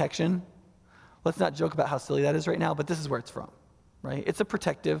hedge of protection? Let's not joke about how silly that is right now, but this is where it's from, right? It's a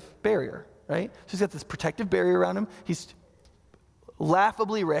protective barrier, right? So he's got this protective barrier around him. He's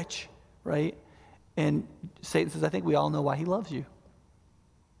laughably rich, right? And Satan says, I think we all know why he loves you,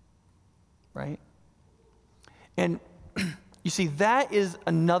 right? And you see, that is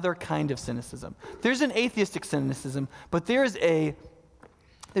another kind of cynicism. There's an atheistic cynicism, but there's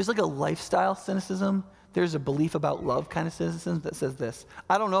like a lifestyle cynicism. There's a belief about love kind of cynicism that says this.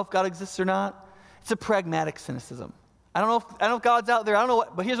 I don't know if God exists or not. It's a pragmatic cynicism. I don't know if God's out there. I don't know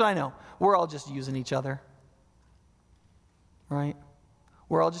what, but here's what I know. We're all just using each other. Right?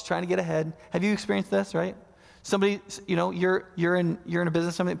 We're all just trying to get ahead. Have you experienced this, right? Somebody, you're in a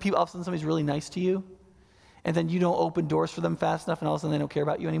business, all of a sudden somebody's really nice to you, and then you don't open doors for them fast enough, and all of a sudden they don't care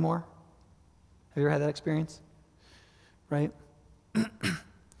about you anymore. Have you ever had that experience? Right?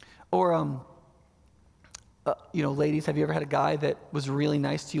 Or, ladies, have you ever had a guy that was really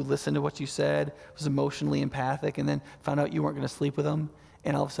nice to you, listened to what you said, was emotionally empathic, and then found out you weren't going to sleep with them,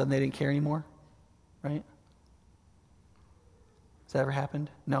 and all of a sudden they didn't care anymore? Right? Has that ever happened?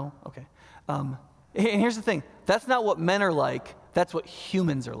 No? Okay. And here's the thing. That's not what men are like. That's what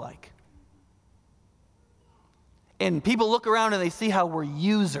humans are like. And people look around and they see how we're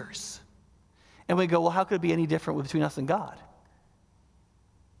users. And we go, well, how could it be any different between us and God?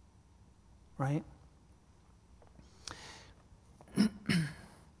 Right?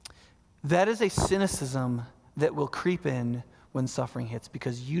 That is a cynicism that will creep in when suffering hits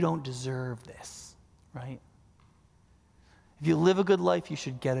because you don't deserve this, right? If you live a good life, you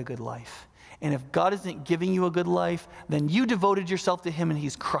should get a good life. And if God isn't giving you a good life, then you devoted yourself to him and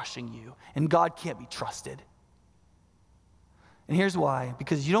he's crushing you. And God can't be trusted. And here's why.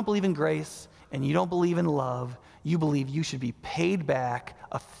 Because you don't believe in grace and you don't believe in love. You believe you should be paid back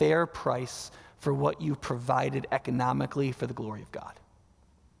a fair price for what you provided economically for the glory of God.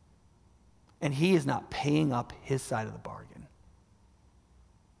 And he is not paying up his side of the bargain.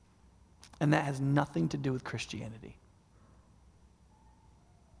 And that has nothing to do with Christianity.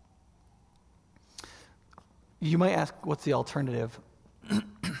 You might ask, what's the alternative?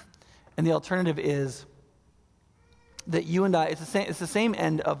 And the alternative is that you and I, it's the same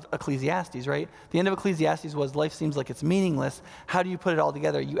end of Ecclesiastes, right? The end of Ecclesiastes was life seems like it's meaningless. How do you put it all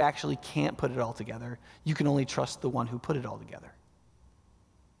together? You actually can't put it all together. You can only trust the one who put it all together.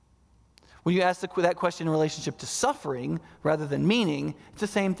 When you ask that question in relationship to suffering rather than meaning, it's the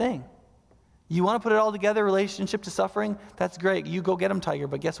same thing. You want to put it all together, relationship to suffering? That's great. You go get them, Tiger.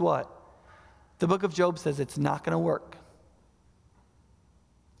 But guess what? The book of Job says it's not going to work.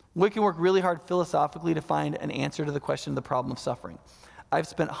 We can work really hard philosophically to find an answer to the question of the problem of suffering. I've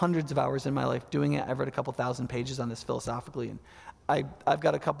spent hundreds of hours in my life doing it. I've read a couple thousand pages on this philosophically, and I've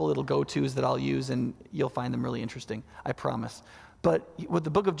got a couple little go-tos that I'll use, and you'll find them really interesting, I promise. But what the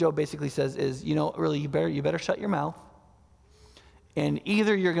book of Job basically says is, really, you better shut your mouth, and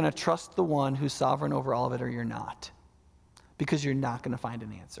either you're going to trust the one who's sovereign over all of it, or you're not, because you're not going to find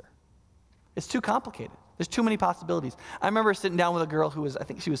an answer. It's too complicated. There's too many possibilities. I remember sitting down with a girl who was, I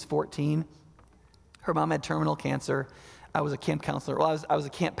think she was 14. Her mom had terminal cancer. I was a camp counselor. Well, I was a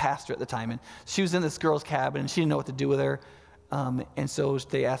camp pastor at the time, and she was in this girl's cabin, and she didn't know what to do with her. And so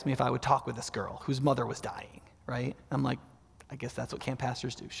they asked me if I would talk with this girl whose mother was dying, right? I'm like, I guess that's what camp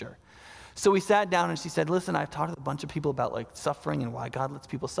pastors do, sure. So we sat down, and she said, listen, I've talked to a bunch of people about like suffering and why God lets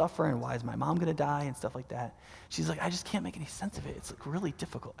people suffer and why is my mom going to die and stuff like that. She's like, I just can't make any sense of it. It's like really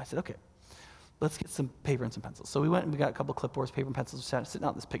difficult. I said, okay. Let's get some paper and some pencils. So we went and we got a couple clipboards, paper and pencils, sitting out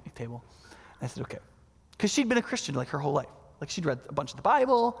at this picnic table. And I said, okay. Because she'd been a Christian like her whole life. Like she'd read a bunch of the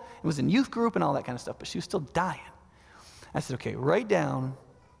Bible, and was in youth group and all that kind of stuff, but she was still dying. I said, okay, write down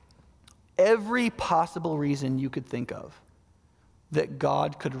every possible reason you could think of that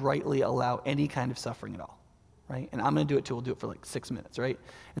God could rightly allow any kind of suffering at all, right? And I'm going to do it too. We'll do it for like 6 minutes, right?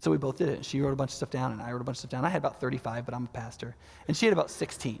 And so we both did it. She wrote a bunch of stuff down, and I wrote a bunch of stuff down. I had about 35, but I'm a pastor. And she had about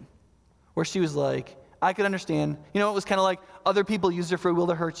 16. Where she was like, I could understand. It was kind of like other people use their free will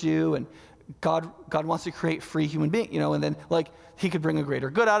to hurt you, and God wants to create free human beings, and then like he could bring a greater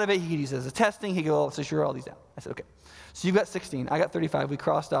good out of it. He could use it as a testing. He could go, so she wrote all these down. I said, okay. So you've got 16. I got 35. We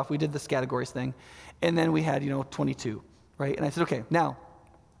crossed off. We did this categories thing. And then we had, 22, right? And I said, okay, now,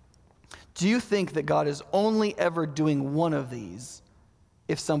 do you think that God is only ever doing one of these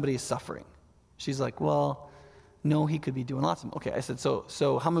if somebody is suffering? She's like, well, no, he could be doing lots of them. Okay, I said, so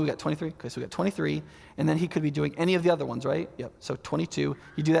how many we got? 23? Okay, so we got 23, and then he could be doing any of the other ones, right? Yep, so 22.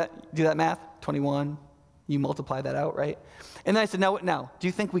 You do that math? 21. You multiply that out, right? And then I said, now, do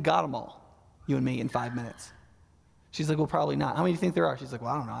you think we got them all, you and me, in 5 minutes? She's like, well, probably not. How many do you think there are? She's like,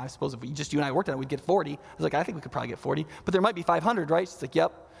 well, I don't know. I suppose if you and I worked on it, we'd get 40. I was like, I think we could probably get 40, but there might be 500, right? She's like,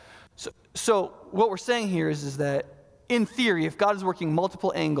 yep. So what we're saying here is that in theory, if God is working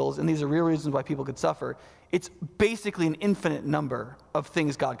multiple angles, and these are real reasons why people could suffer, it's basically an infinite number of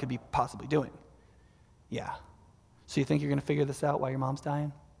things God could be possibly doing. Yeah. So you think you're going to figure this out while your mom's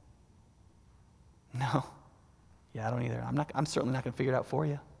dying? No. Yeah, I don't either. I'm certainly not going to figure it out for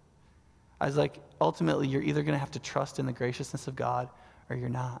you. I was like, ultimately, you're either going to have to trust in the graciousness of God or you're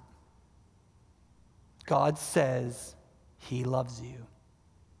not. God says he loves you.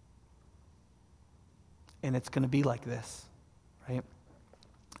 And it's going to be like this, right?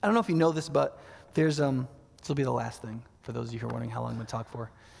 I don't know if you know this, but there's, this will be the last thing for those of you who are wondering how long I'm going to talk for.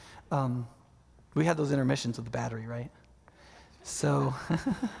 We had those intermissions with the battery, right? So,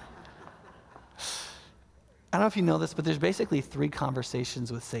 I don't know if you know this, but there's basically 3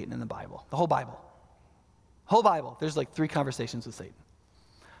 conversations with Satan in the Bible. The whole Bible. There's like 3 conversations with Satan.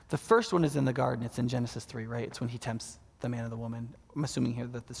 The first one is in the garden. It's in Genesis 3, right? It's when he tempts the man and the woman. I'm assuming here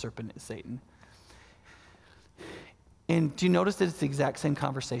that the serpent is Satan. And do you notice that it's the exact same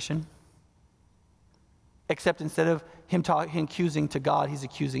conversation? Except instead of him accusing to God, he's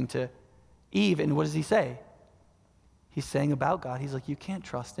accusing to Eve. And what does he say? He's saying about God, he's like, you can't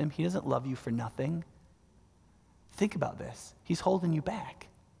trust him. He doesn't love you for nothing. Think about this. He's holding you back.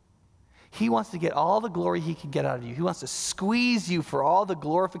 He wants to get all the glory he can get out of you. He wants to squeeze you for all the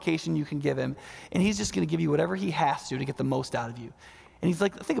glorification you can give him. And he's just going to give you whatever he has to get the most out of you. And he's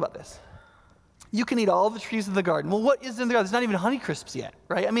like, think about this. You can eat all the trees of the garden. Well, what is in the garden? There's not even Honeycrisps yet,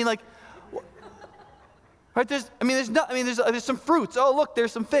 right? I mean, like, right? There's some fruits. Oh, look,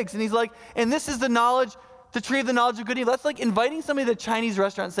 there's some figs. And he's like, and this is the tree of the knowledge of good and evil. That's like inviting somebody to a Chinese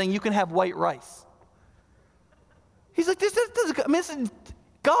restaurant and saying you can have white rice. He's like,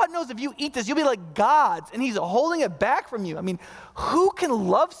 God knows if you eat this, you'll be like gods, and he's holding it back from you. I mean, who can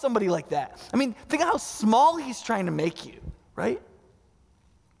love somebody like that? I mean, think of how small he's trying to make you, right?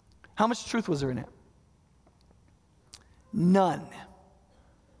 How much truth was there in it? None.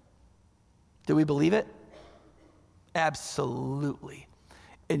 Do we believe it? Absolutely.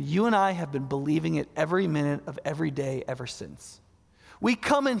 And you and I have been believing it every minute of every day ever since. We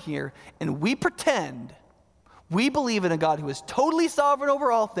come in here and we pretend we believe in a God who is totally sovereign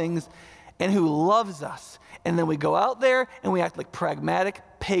over all things and who loves us. And then we go out there and we act like pragmatic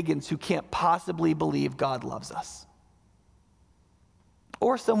pagans who can't possibly believe God loves us.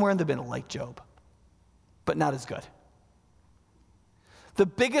 Or somewhere in the middle, like Job, but not as good. The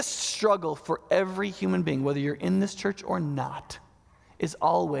biggest struggle for every human being, whether you're in this church or not, is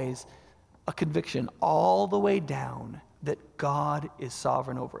always a conviction all the way down that God is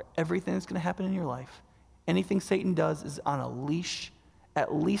sovereign over everything that's going to happen in your life. Anything Satan does is on a leash,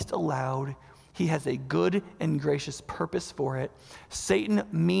 at least allowed. He has a good and gracious purpose for it. Satan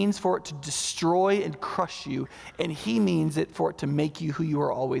means for it to destroy and crush you, and he means it for it to make you who you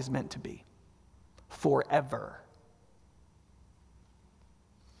are always meant to be, forever.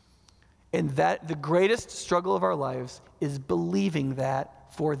 And that the greatest struggle of our lives is believing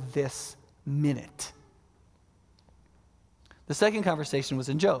that for this minute. The second conversation was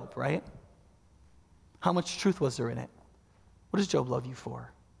in Job, right? How much truth was there in it? What does Job love you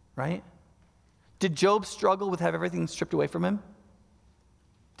for, right? Did Job struggle with having everything stripped away from him?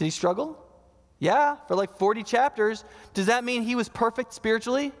 Did he struggle? Yeah, for like 40 chapters. Does that mean he was perfect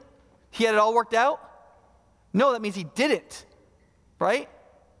spiritually? He had it all worked out? No, that means he didn't, right?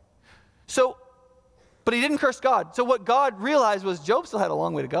 So, but he didn't curse God. So what God realized was Job still had a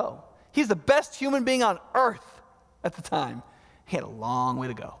long way to go. He's the best human being on earth at the time. He had a long way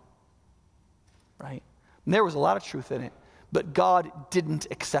to go, right? And there was a lot of truth in it, but God didn't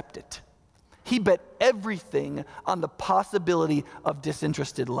accept it. He bet everything on the possibility of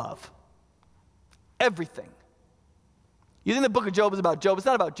disinterested love. Everything. You think the book of Job is about Job? It's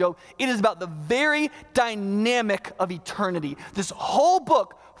not about Job. It is about the very dynamic of eternity. This whole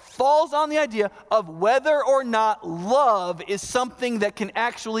book falls on the idea of whether or not love is something that can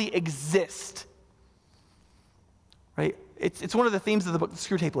actually exist. Right? It's one of the themes of the book, the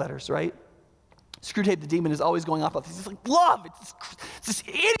Screwtape Letters, right? Screwtape the demon is always going off about this. He's like, love. It's this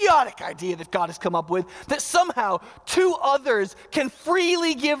idiotic idea that God has come up with that somehow two others can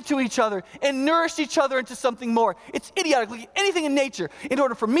freely give to each other and nourish each other into something more. It's idiotic. Like anything in nature, in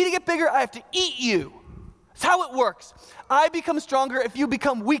order for me to get bigger, I have to eat you. That's how it works. I become stronger if you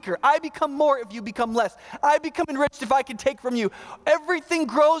become weaker. I become more if you become less. I become enriched if I can take from you. Everything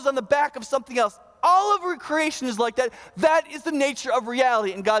grows on the back of something else. All of creation is like that. That is the nature of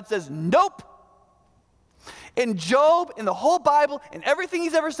reality. And God says, nope. And Job, and the whole Bible, and everything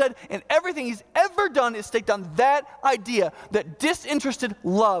he's ever said, and everything he's ever done is staked on that idea, that disinterested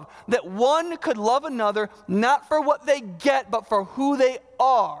love, that one could love another not for what they get, but for who they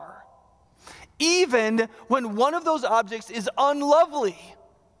are. Even when one of those objects is unlovely.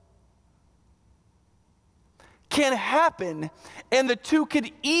 Can happen, and the two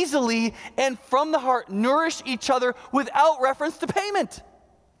could easily and from the heart nourish each other without reference to payment.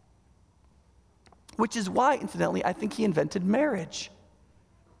 Which is why, incidentally, I think he invented marriage.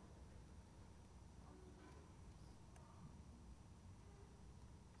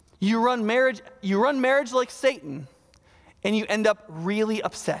 You run marriage like Satan, and you end up really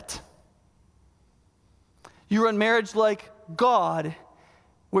upset. You run marriage like God,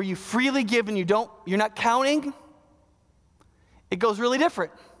 where you freely give and you're not counting. It goes really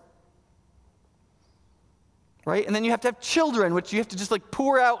different. Right? And then you have to have children, which you have to just like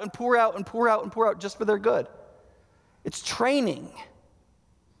pour out and pour out and pour out and pour out just for their good. It's training.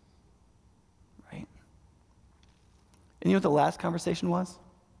 Right? And you know what the last conversation was?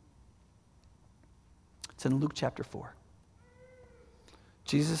 It's in Luke chapter 4.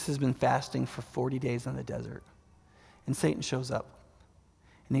 Jesus has been fasting for 40 days on the desert. And Satan shows up.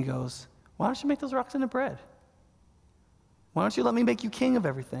 And he goes, why don't you make those rocks into bread? Why don't you let me make you king of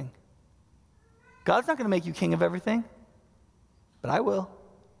everything? God's not going to make you king of everything, but I will.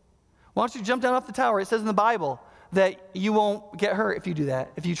 Why don't you jump down off the tower? It says in the Bible that you won't get hurt if you do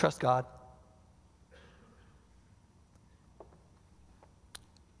that, if you trust God.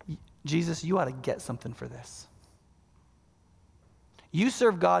 Jesus, you ought to get something for this. You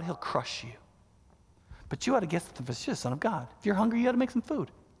serve God, he'll crush you. But you ought to get something for this. You're the Son of God. If you're hungry, you ought to make some food.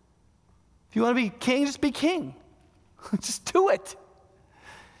 If you want to be king, just be king. Just do it.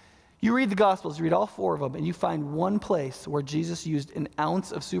 You read the Gospels, you read all 4 of them, and you find one place where Jesus used an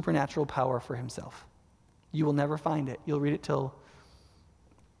ounce of supernatural power for himself. You will never find it. You'll read it till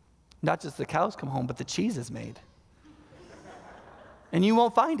not just the cows come home, but the cheese is made. And you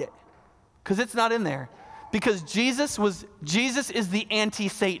won't find it because it's not in there. Because Jesus is the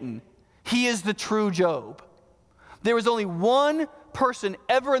anti-Satan. He is the true Job. There was only one person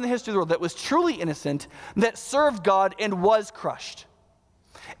ever in the history of the world that was truly innocent, that served God and was crushed.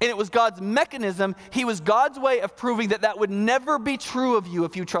 And it was God's mechanism. He was God's way of proving that that would never be true of you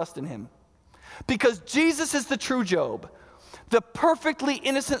if you trust in him. Because Jesus is the true Job, the perfectly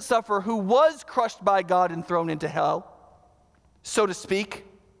innocent sufferer who was crushed by God and thrown into hell, so to speak.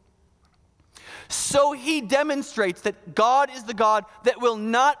 So he demonstrates that God is the God that will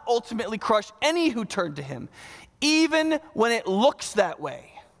not ultimately crush any who turn to him, even when it looks that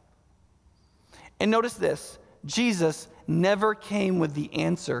way. And notice this, Jesus never came with the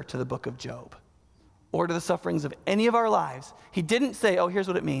answer to the book of Job. or to the sufferings of any of our lives, he didn't say, oh, here's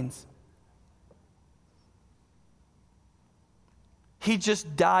what it means. He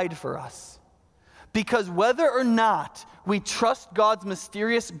just died for us. Because whether or not we trust God's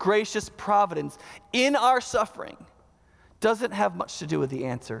mysterious, gracious providence in our suffering doesn't have much to do with the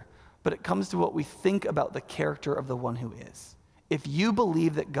answer, but it comes to what we think about the character of the one who is. If you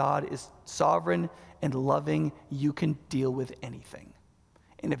believe that God is sovereign and loving, you can deal with anything.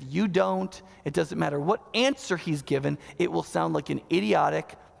 And if you don't, it doesn't matter what answer he's given, it will sound like an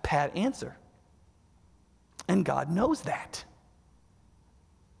idiotic, pat answer. And God knows that.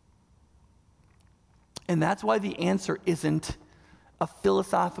 And that's why the answer isn't a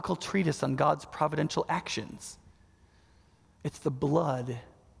philosophical treatise on God's providential actions. It's the blood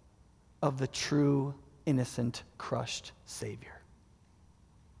of the true, innocent, crushed Savior,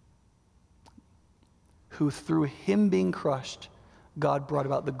 who through him being crushed, God brought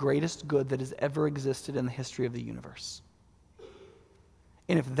about the greatest good that has ever existed in the history of the universe.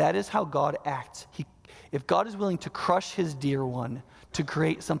 And if that is how God acts, if God is willing to crush his dear one to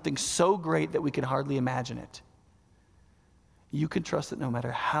create something so great that we can hardly imagine it, you can trust that no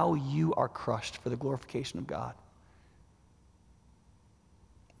matter how you are crushed for the glorification of God,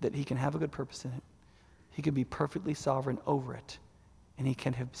 that he can have a good purpose in it. He can be perfectly sovereign over it, and he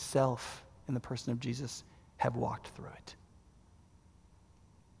can himself, in the person of Jesus, have walked through it.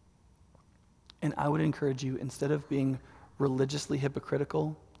 And I would encourage you, instead of being religiously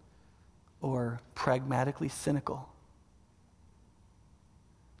hypocritical or pragmatically cynical,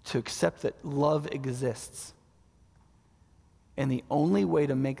 to accept that love exists. And the only way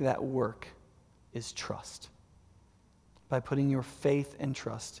to make that work is trust, by putting your faith and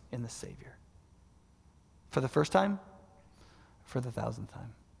trust in the Savior. For the first time, for the 1,000th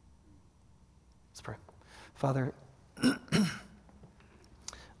time. Let's pray. Father,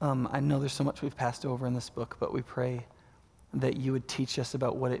 I know there's so much we've passed over in this book, but we pray that you would teach us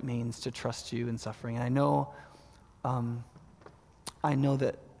about what it means to trust you in suffering. And I know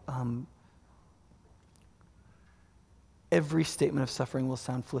that every statement of suffering will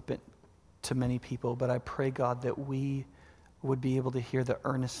sound flippant to many people, but I pray, God, that we would be able to hear the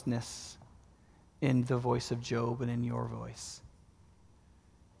earnestness in the voice of Job and in your voice.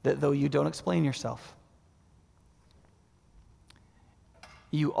 That though you don't explain yourself,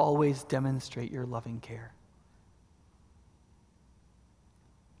 you always demonstrate your loving care.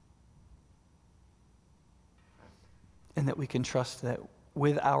 And that we can trust that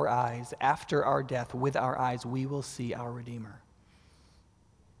with our eyes, after our death, with our eyes, we will see our Redeemer.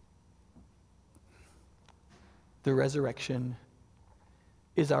 The resurrection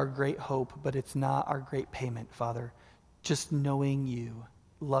is our great hope, but it's not our great payment, Father. Just knowing you,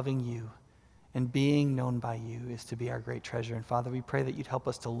 loving you, and being known by you is to be our great treasure. And Father, we pray that you'd help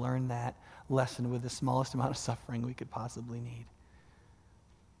us to learn that lesson with the smallest amount of suffering we could possibly need.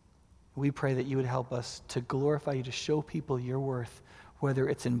 We pray that you would help us to glorify you, to show people your worth, whether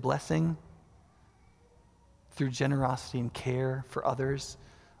it's in blessing, through generosity and care for others,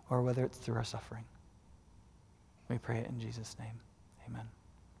 or whether it's through our suffering. We pray it in Jesus' name. Amen.